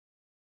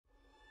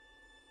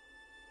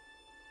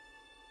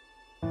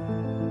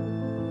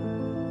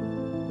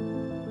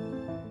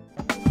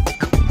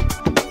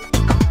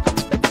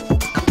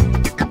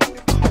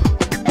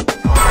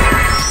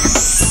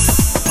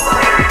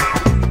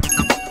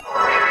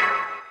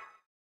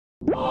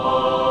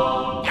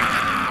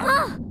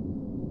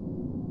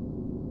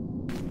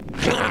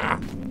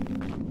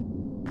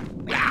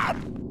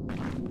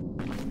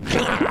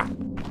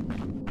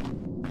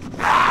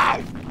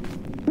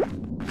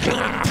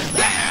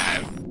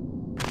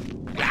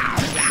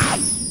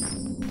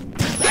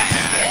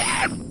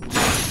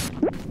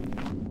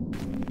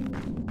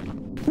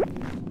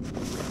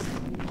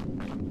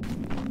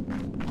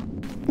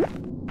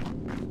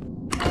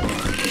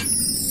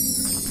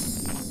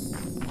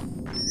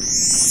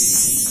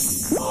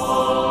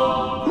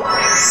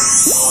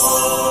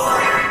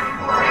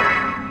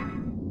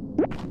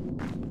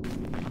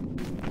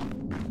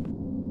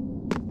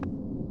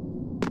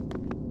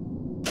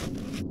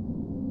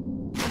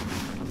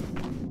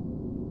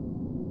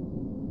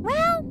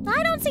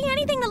don't see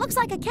anything that looks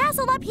like a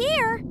castle up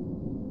here.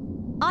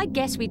 I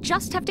guess we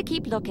just have to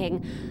keep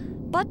looking.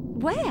 But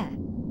where?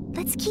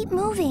 Let's keep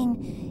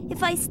moving.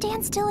 If I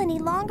stand still any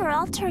longer,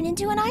 I'll turn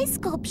into an ice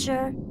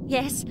sculpture.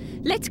 Yes,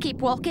 let's keep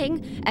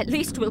walking. At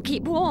least we'll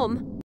keep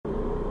warm.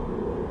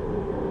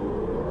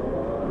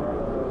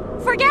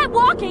 Forget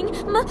walking!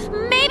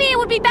 Maybe it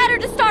would be better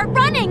to start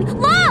running!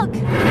 Look!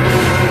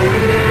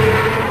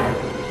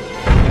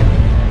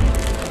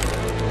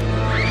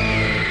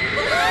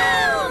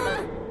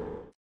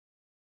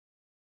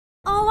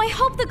 Oh, I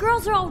hope the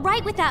girls are all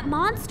right with that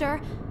monster.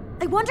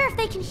 I wonder if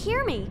they can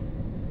hear me.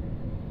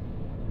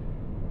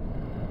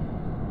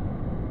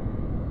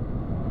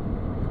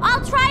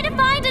 I'll try to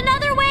find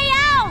another way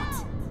out!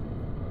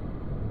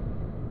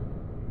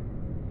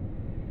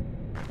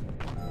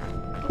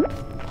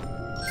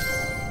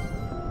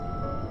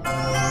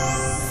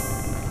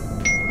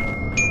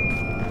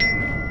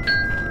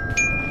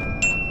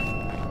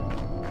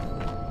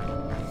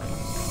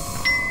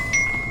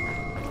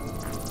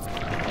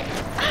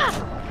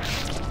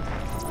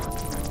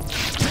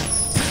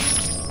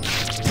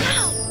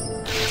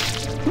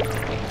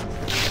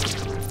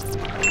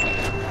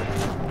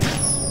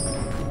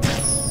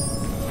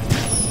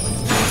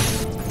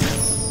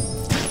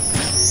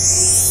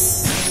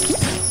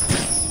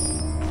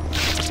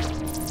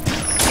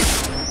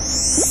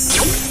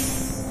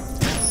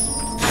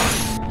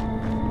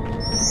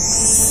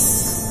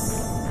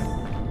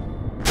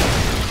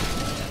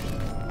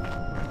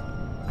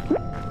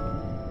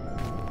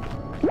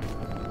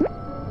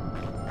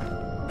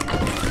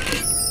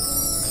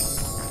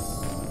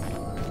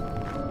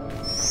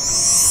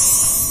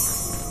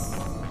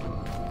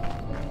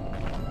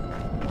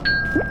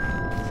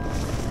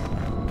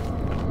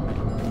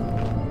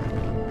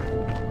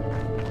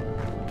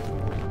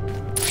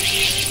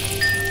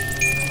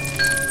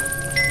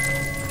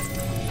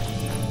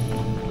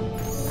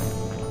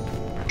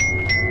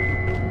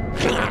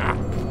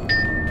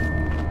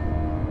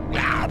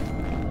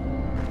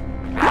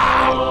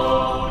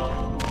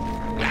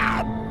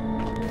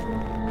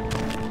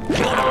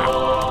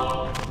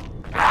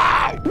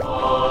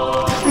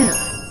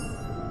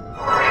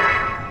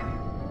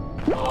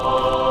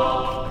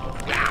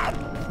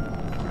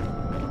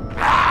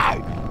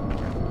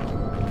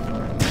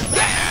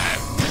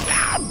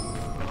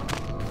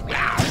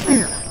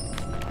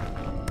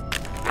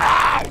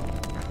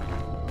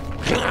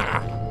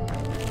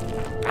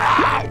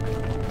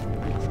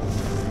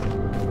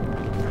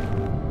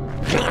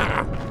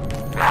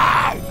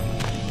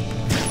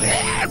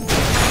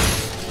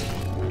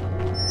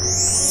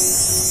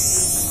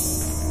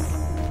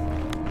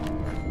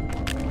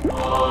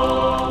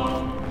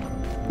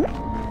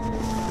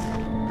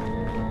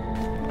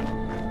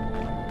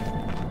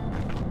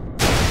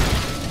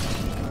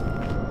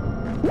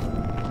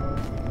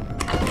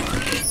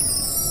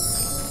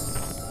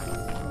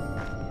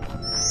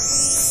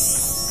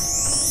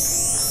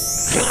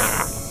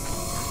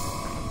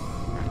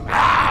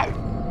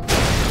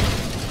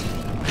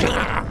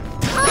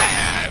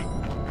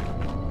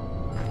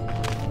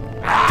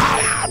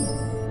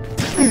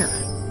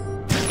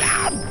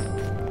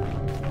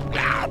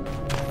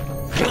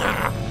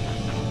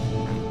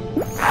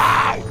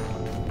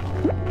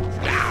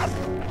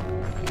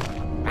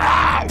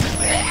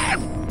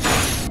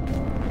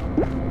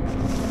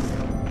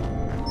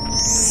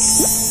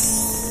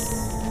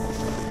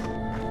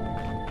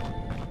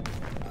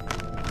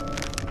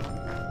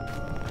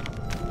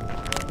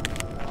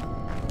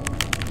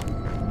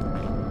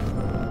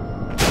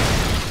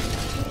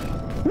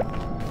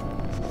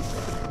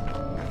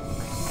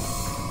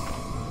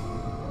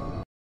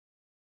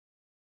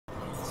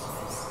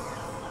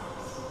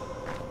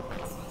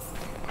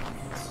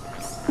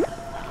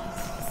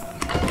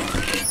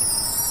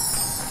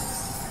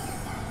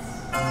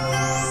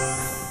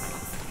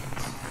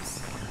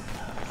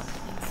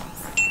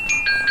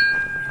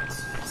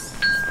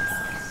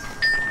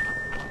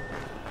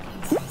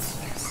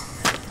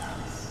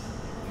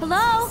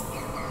 Hello?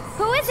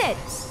 Who is it?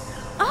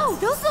 Oh,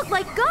 those look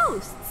like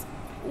ghosts.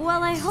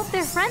 Well, I hope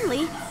they're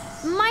friendly.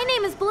 My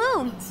name is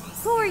Bloom.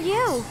 Who are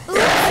you? Oops,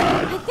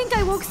 I think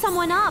I woke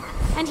someone up,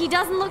 and he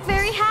doesn't look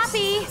very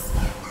happy.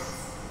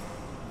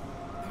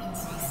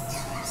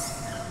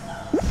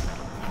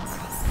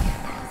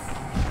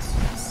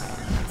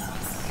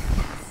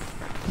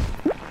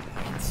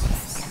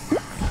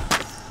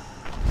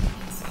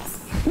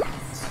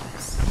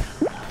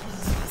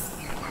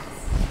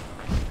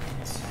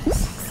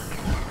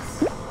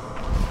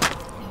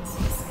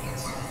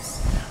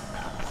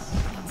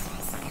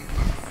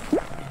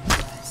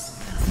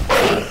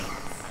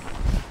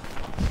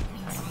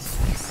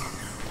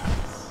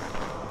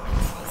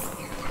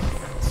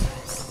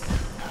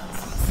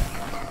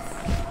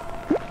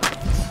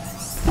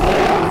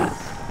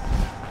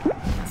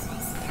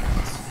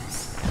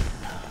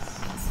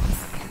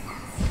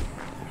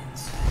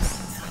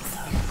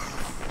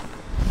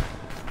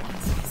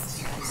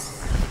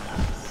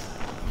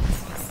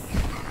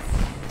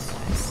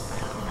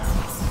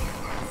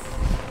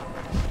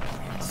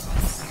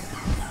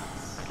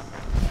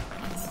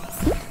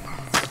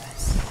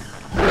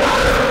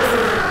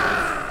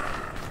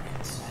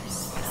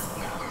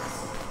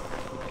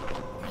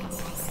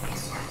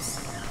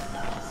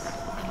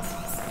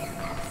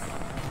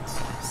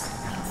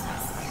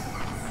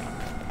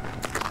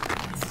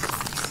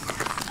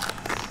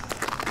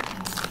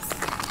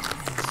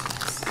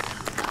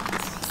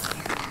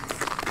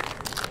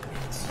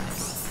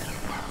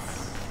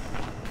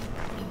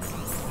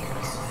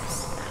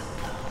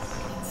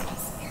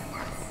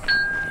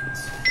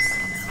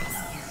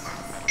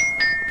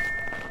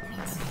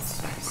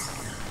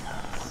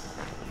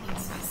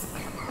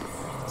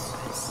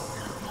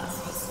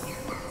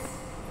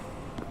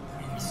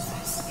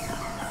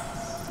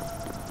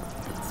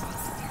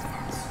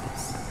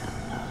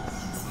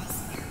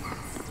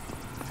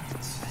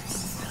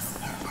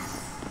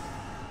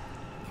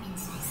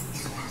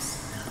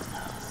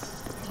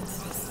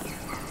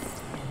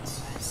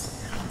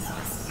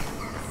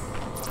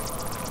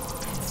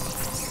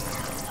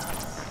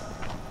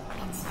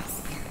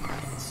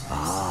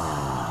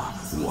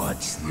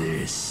 What's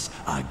this?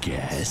 A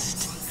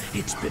guest?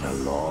 It's been a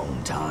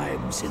long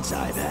time since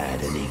I've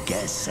had any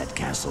guests at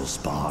Castle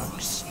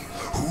Sparks.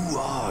 Who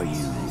are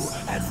you,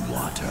 and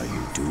what are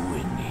you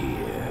doing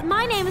here?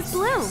 My name is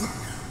Bloom.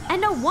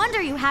 And no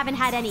wonder you haven't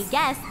had any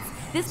guests.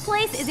 This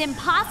place is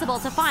impossible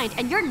to find,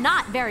 and you're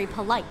not very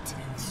polite.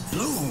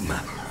 Bloom!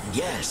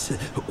 Yes,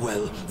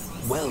 well,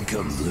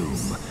 welcome,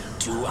 Bloom,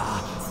 to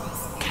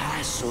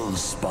Castle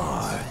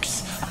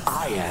Sparks.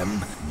 I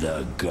am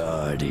the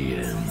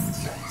Guardian.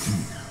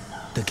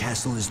 The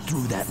castle is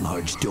through that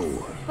large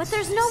door. But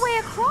there's no way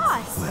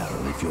across.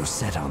 Well, if you're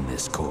set on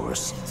this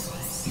course,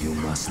 you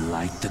must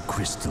light the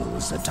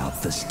crystals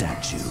atop the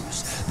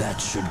statues.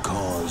 That should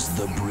cause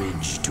the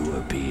bridge to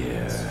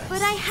appear.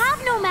 But I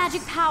have no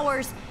magic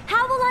powers.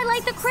 How will I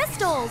light the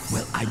crystals?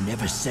 Well, I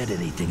never said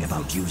anything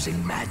about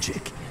using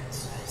magic.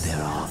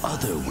 There are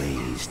other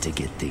ways to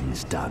get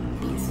things done,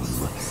 Bloom.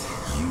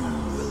 You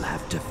will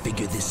have to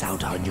figure this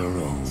out on your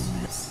own.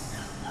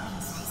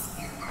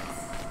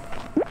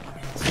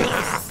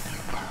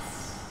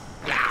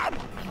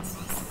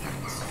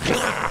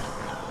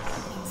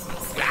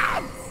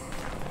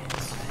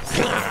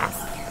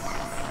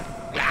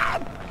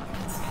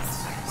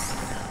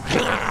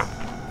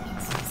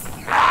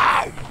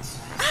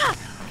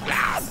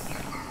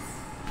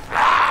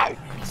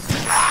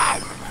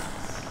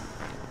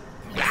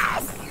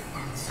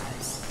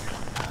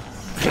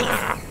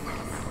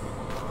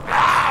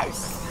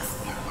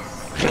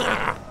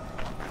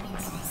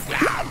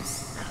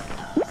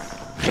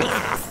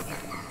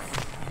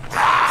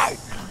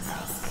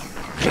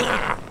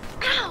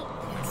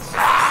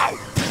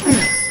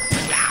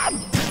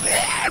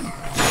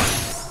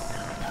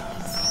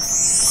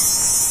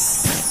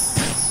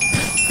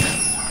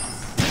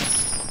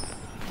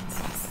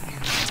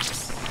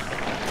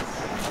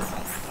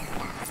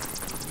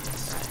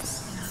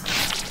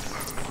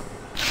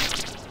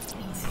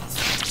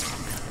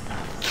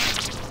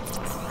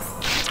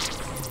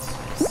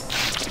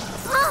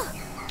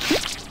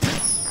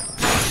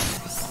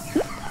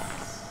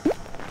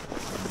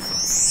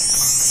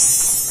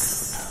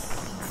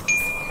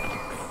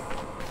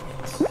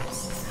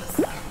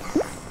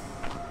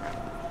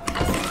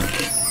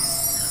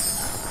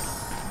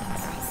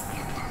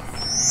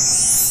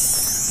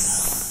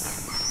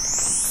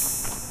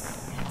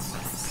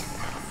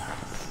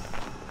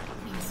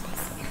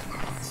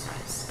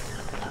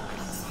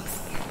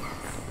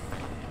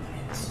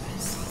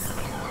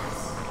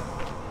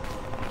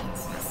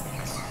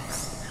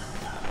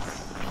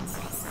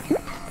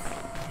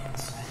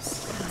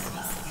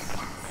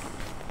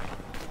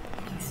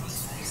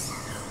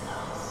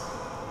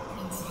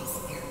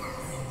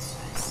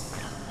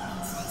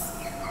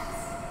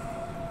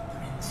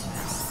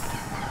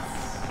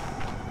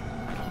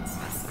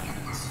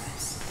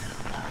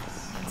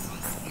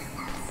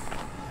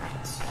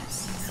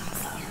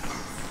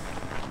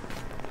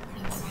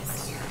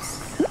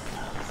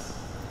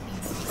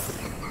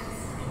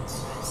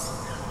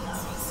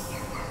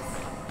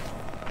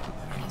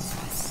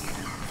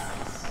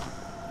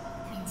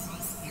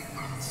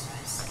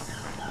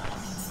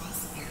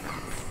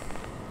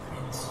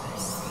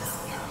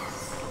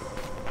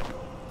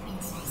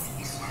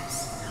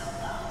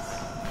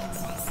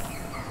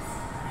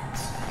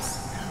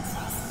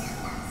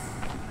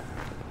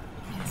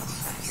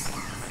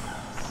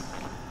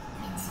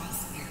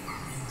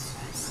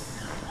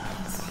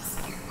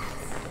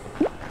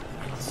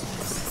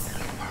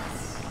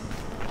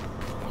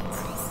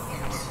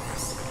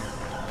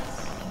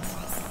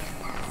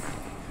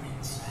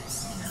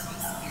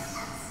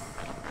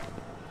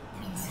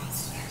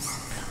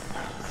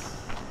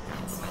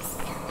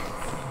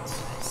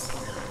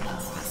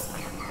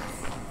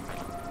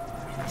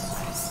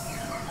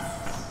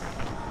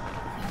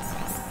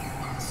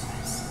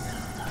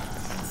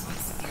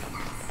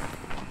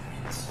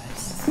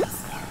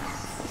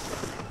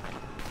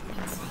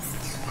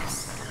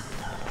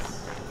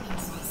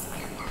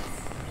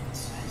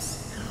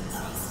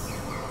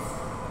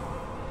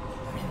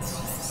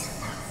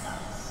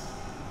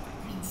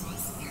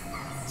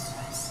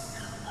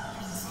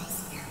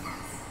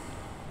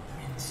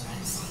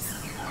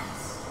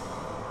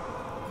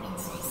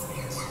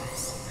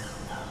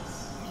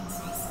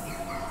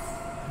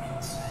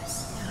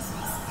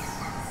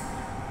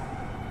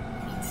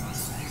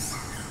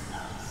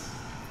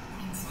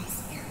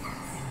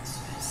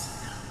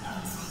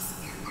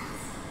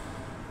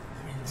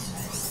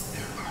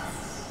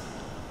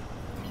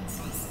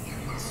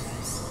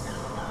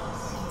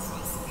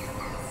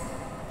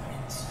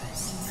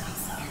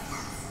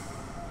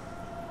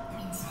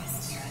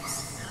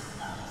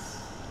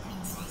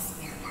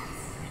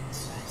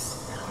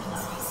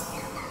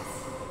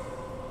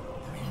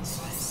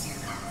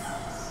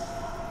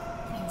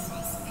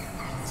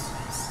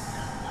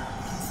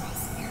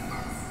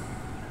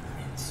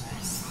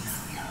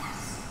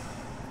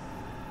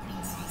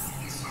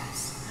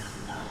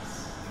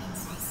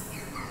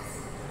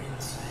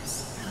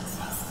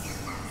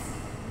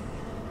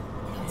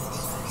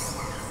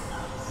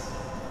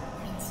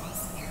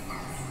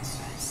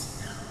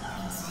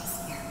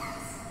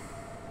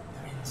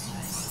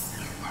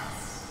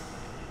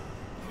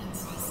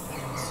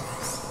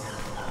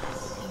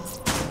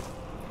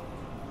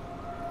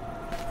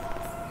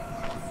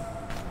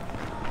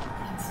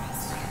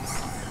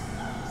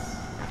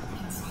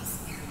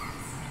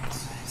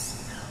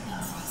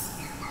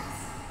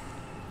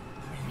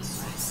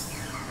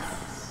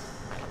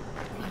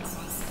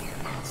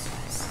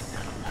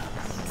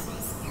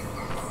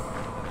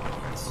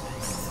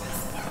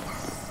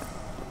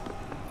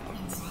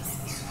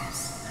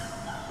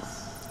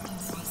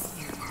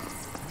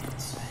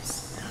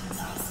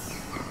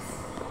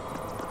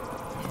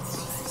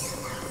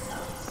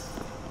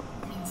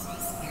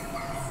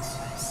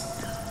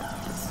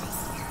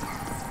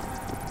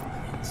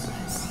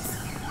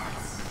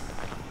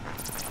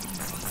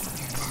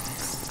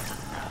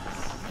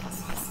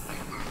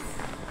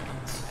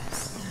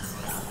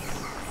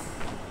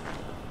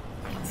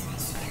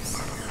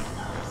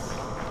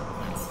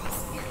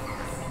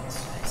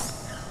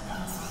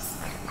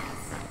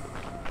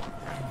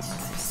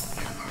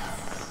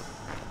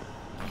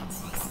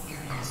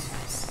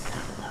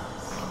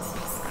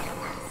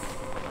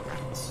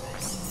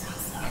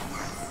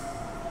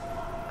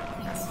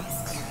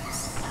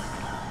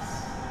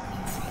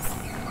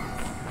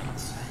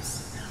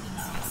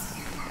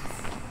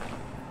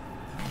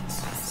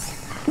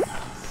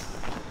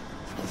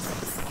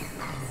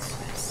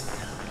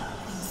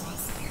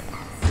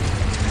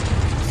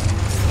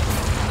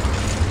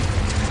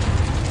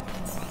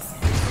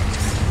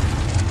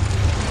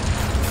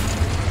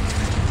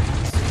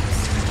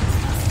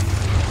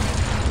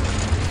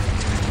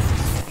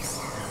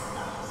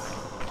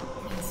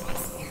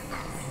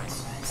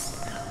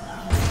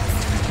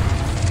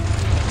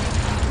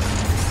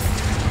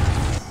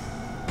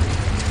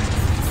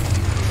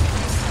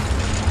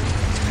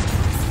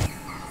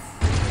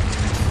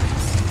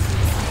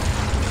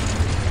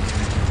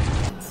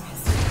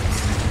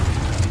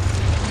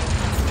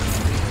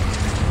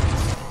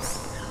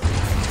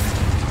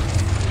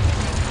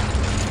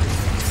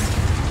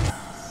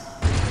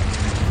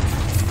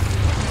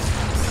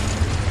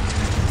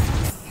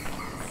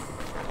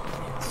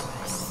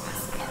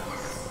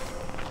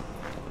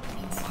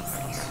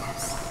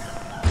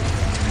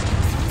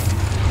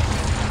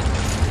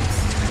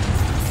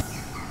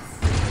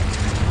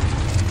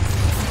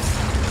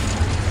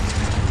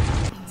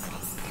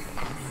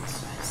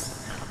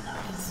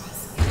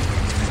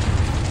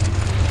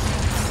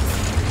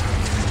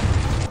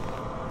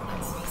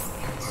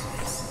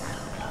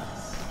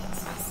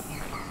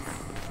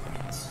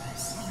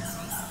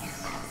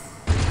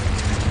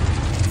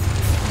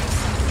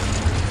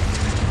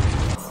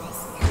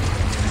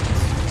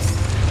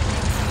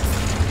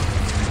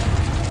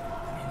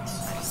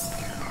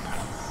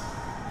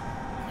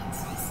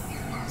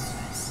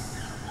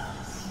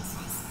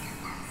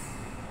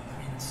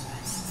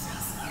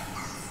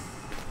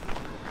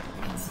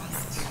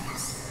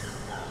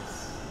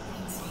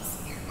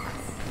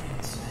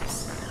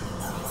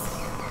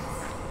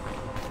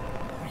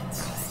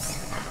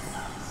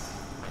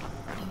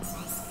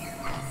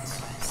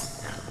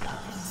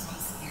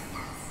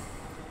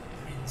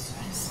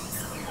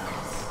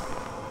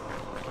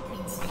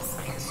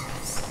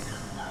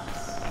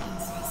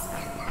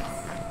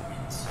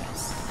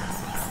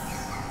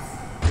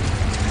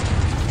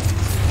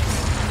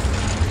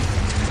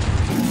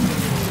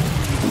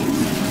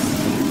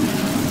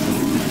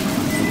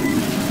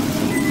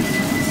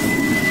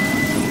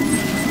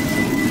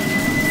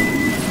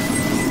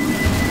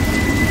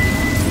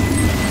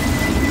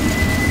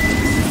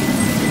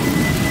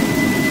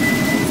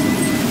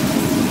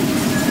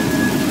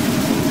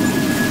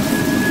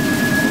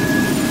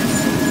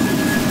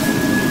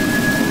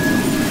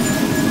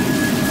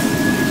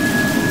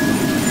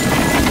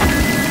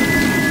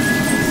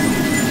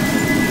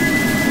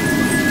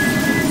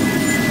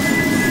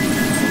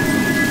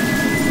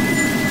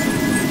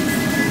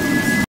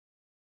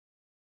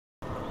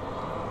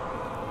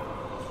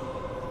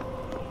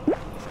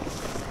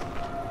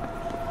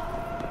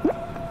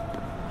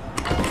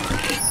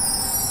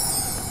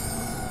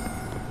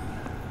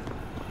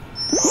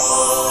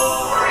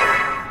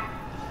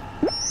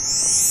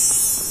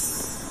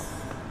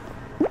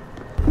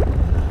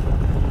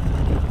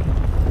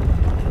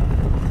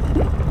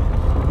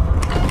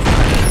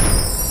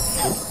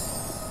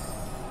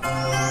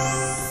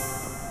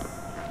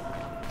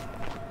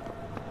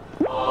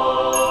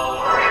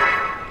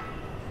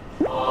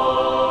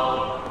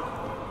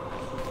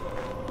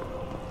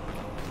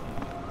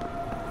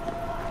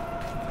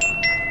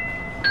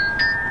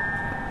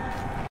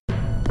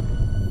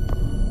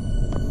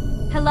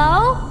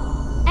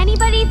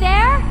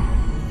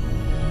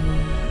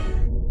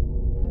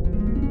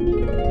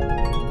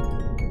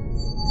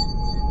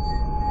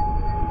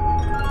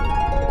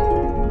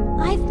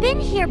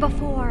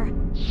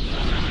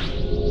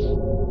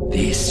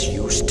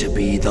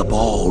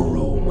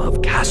 ballroom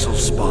of Castle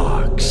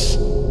Sparks.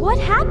 What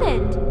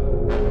happened?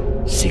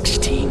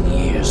 16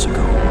 years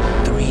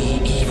ago, 3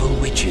 evil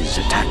witches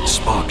attacked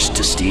Sparks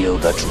to steal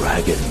the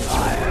dragon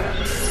fire.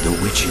 The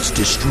witches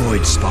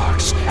destroyed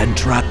Sparks and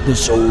trapped the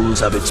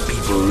souls of its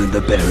people in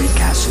the buried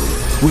castle,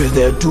 where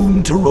they're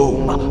doomed to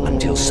roam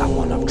until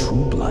someone of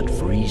true blood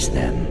frees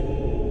them.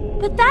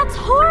 But that's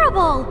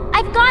horrible!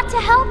 I've got to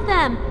help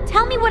them!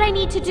 Tell me what I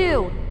need to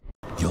do.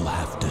 You'll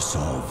have to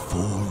solve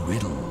 4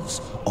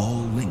 riddles,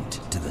 all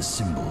linked to the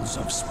symbols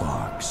of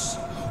Sparks.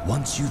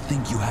 Once you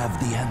think you have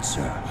the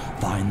answer,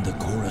 find the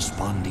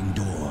corresponding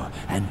door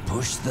and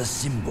push the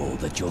symbol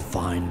that you'll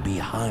find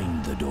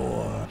behind the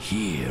door.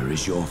 Here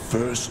is your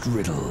first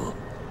riddle.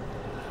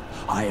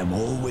 I am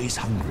always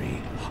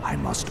hungry. I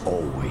must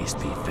always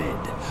be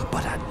fed.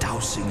 But a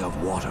dousing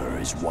of water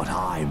is what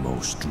I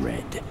most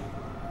dread.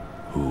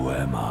 Who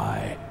am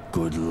I?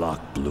 Good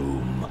luck,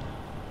 Bloom.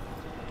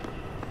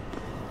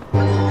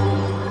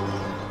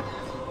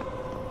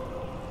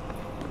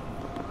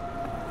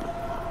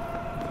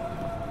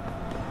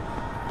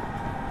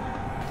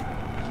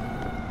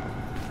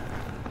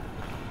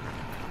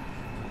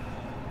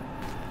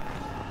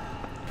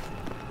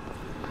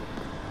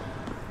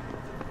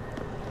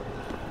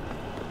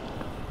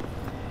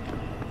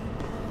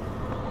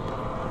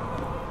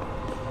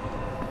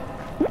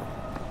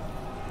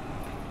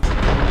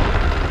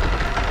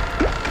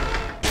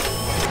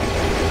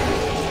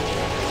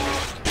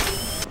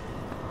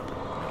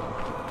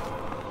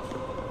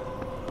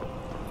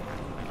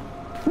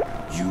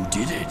 You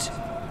did it!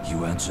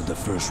 You answered the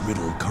first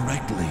riddle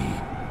correctly.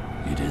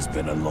 It has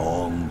been a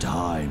long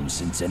time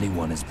since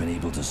anyone has been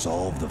able to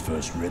solve the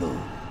first riddle.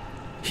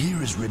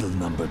 Here is riddle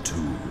number 2.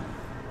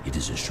 It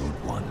is a short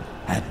one.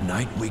 At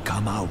night we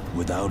come out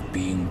without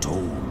being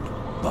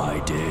told.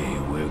 By day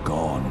we're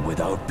gone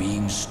without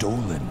being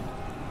stolen.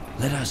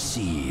 Let us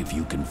see if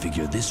you can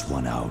figure this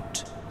one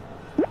out.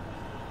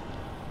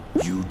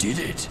 You did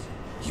it!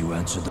 You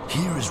answered the...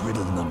 Here is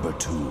riddle number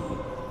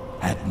 2.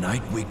 At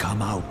night we come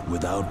out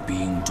without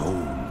being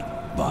told.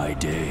 By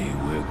day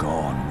we're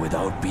gone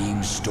without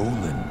being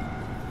stolen.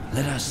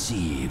 Let us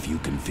see if you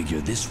can figure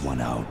this one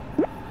out.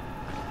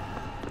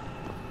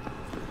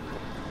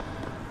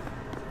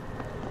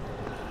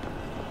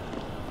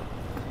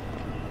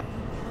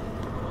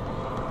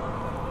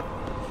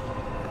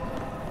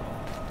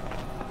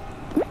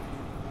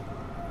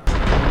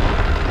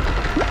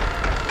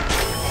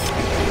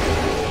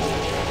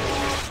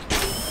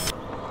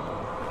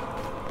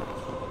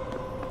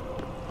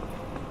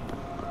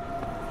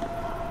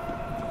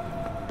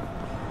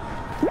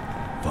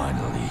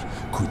 Finally,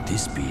 could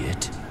this be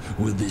it?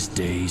 Will this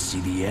day see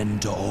the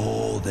end to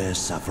all their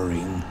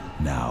suffering?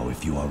 Now,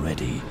 if you are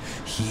ready,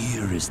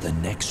 here is the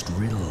next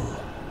riddle.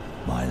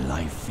 My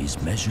life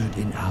is measured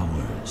in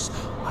hours.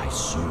 I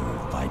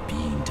serve by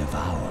being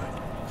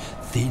devoured.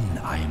 Thin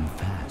I am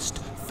fast,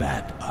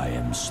 fat I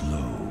am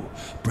slow.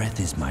 Breath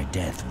is my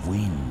death,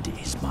 wind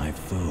is my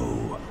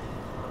foe.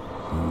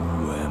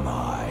 Who am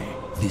I?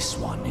 This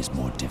one is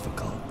more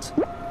difficult.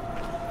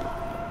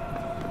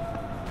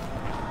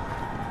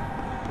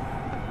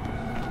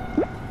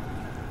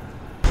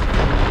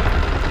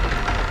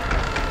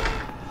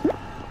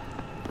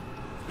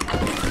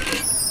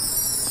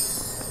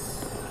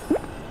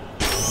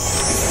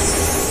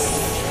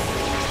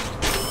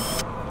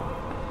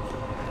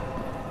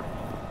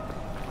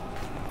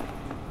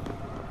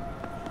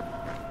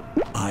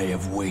 I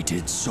have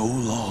waited so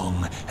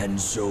long, and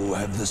so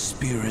have the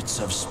spirits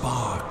of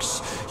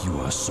Sparks. You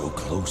are so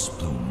close,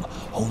 Bloom.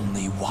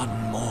 Only one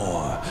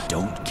more.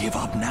 Don't give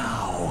up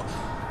now.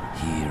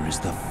 Here is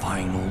the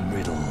final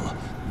riddle.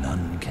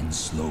 None can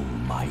slow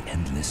my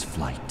endless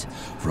flight.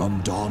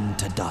 From dawn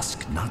to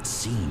dusk, not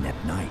seen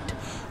at night.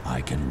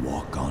 I can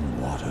walk on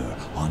water,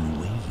 on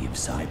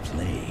waves I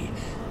play.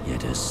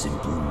 Yet a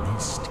simple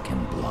mist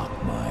can block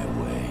my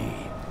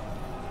way.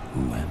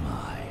 Who am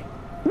I?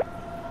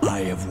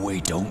 I have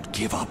waited. Don't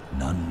give up.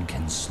 None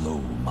can slow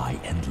my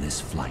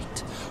endless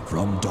flight.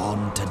 From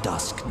dawn to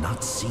dusk,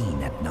 not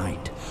seen at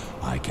night.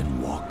 I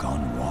can walk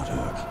on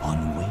water,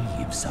 on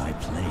waves I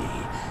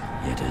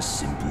play. Yet a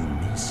simple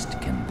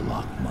mist can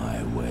block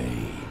my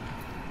way.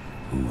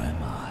 Who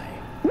am I?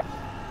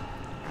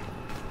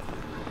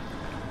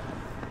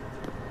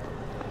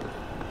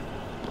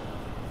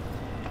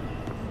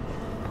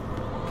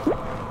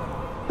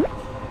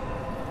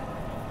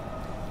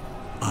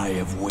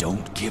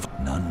 Don't give.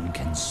 None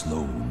can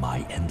slow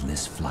my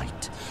endless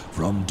flight.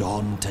 From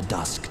dawn to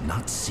dusk,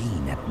 not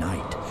seen at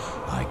night.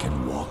 I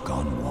can walk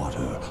on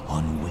water,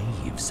 on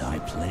waves I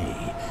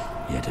play.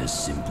 Yet a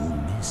simple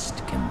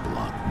mist can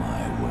block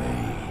my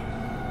way.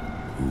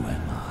 Who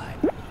am I?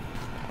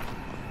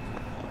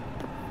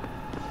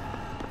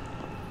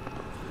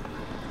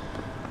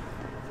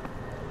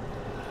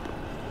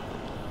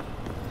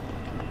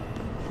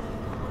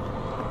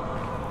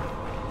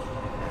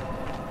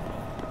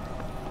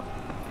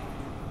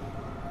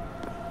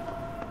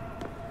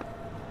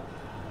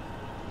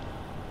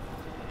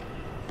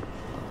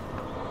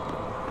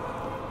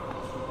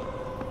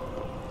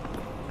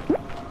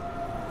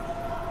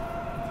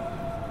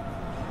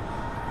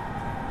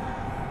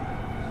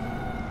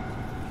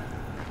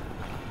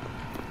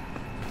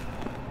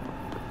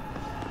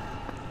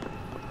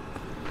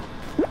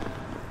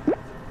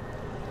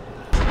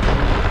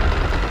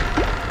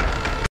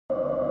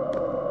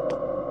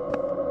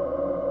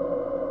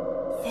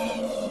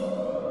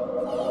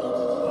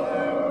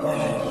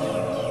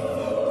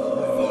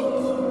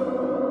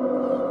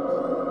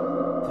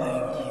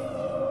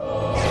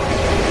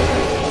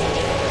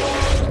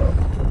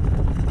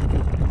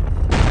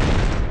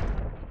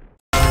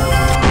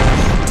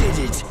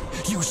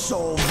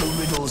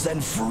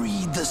 and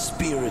freed the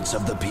spirits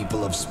of the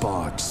people of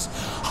Sparks.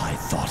 I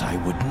thought I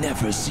would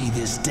never see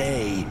this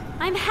day.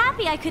 I'm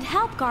happy I could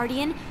help,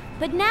 Guardian,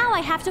 but now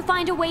I have to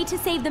find a way to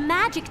save the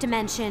magic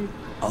dimension.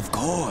 Of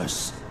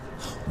course.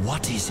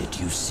 What is it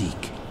you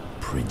seek,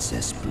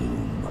 Princess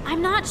Bloom?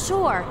 I'm not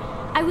sure.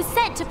 I was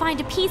sent to find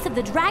a piece of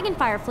the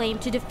Dragonfire Flame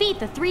to defeat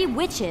the 3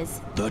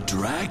 witches. The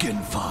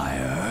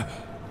Dragonfire?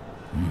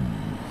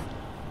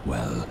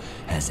 Well,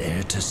 as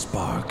heir to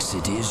Sparks,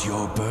 it is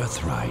your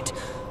birthright.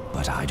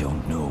 But I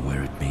don't know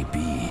where it may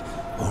be,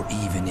 or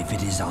even if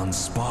it is on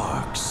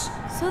Sparks.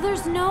 So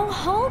there's no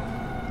hope?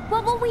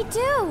 What will we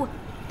do?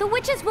 The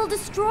witches will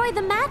destroy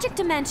the magic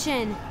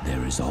dimension.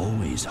 There is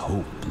always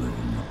hope,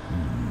 Bloom.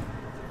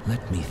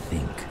 Let me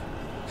think.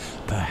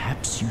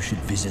 Perhaps you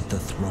should visit the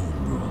throne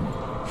room.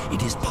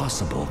 It is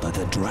possible that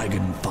the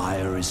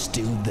Dragonfire is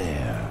still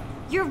there.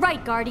 You're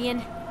right,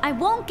 Guardian. I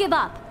won't give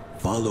up.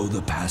 Follow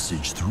the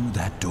passage through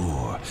that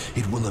door.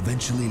 It will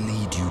eventually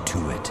lead you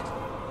to it.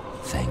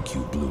 Thank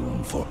you,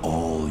 Bloom, for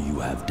all you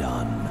have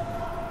done.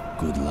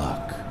 Good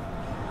luck.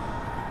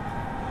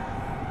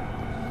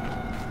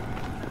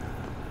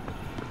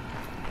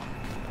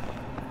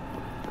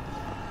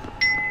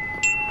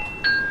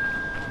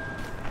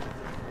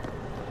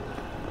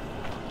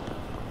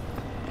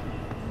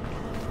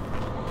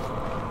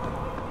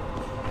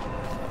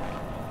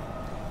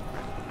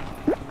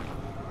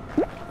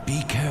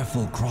 Be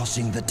careful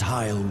crossing the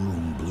tile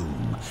room,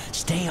 Bloom.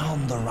 Stay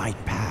on the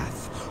right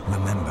path.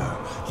 Remember,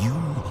 you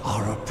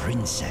are a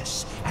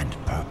princess, and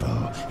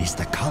purple is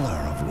the color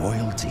of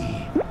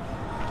royalty.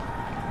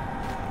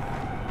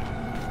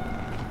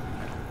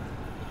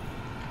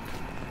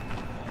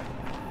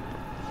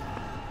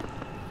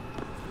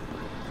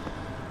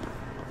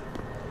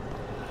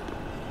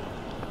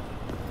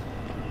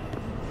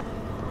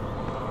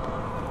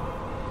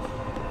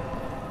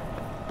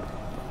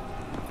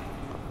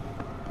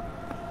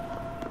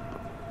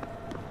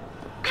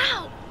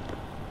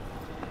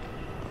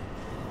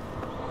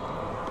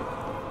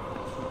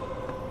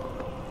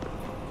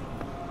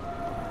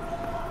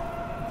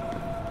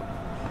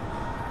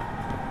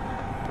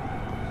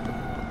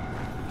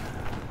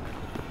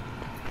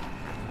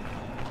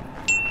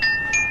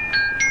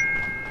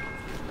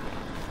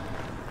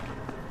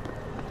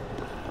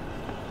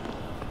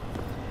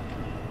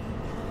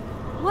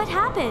 What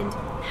happened?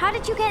 How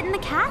did you get in the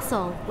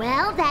castle?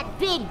 Well, that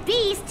big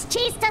beast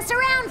chased us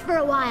around for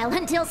a while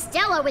until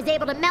Stella was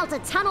able to melt a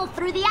tunnel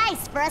through the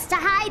ice for us to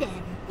hide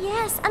in.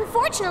 Yes,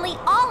 unfortunately,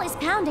 all his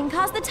pounding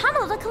caused the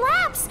tunnel to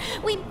collapse.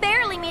 We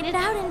barely made it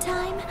out in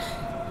time.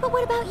 But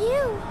what about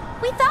you?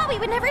 We thought we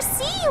would never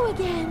see you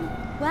again.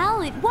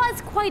 Well, it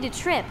was quite a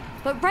trip,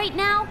 but right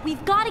now,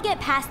 we've got to get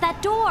past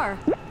that door.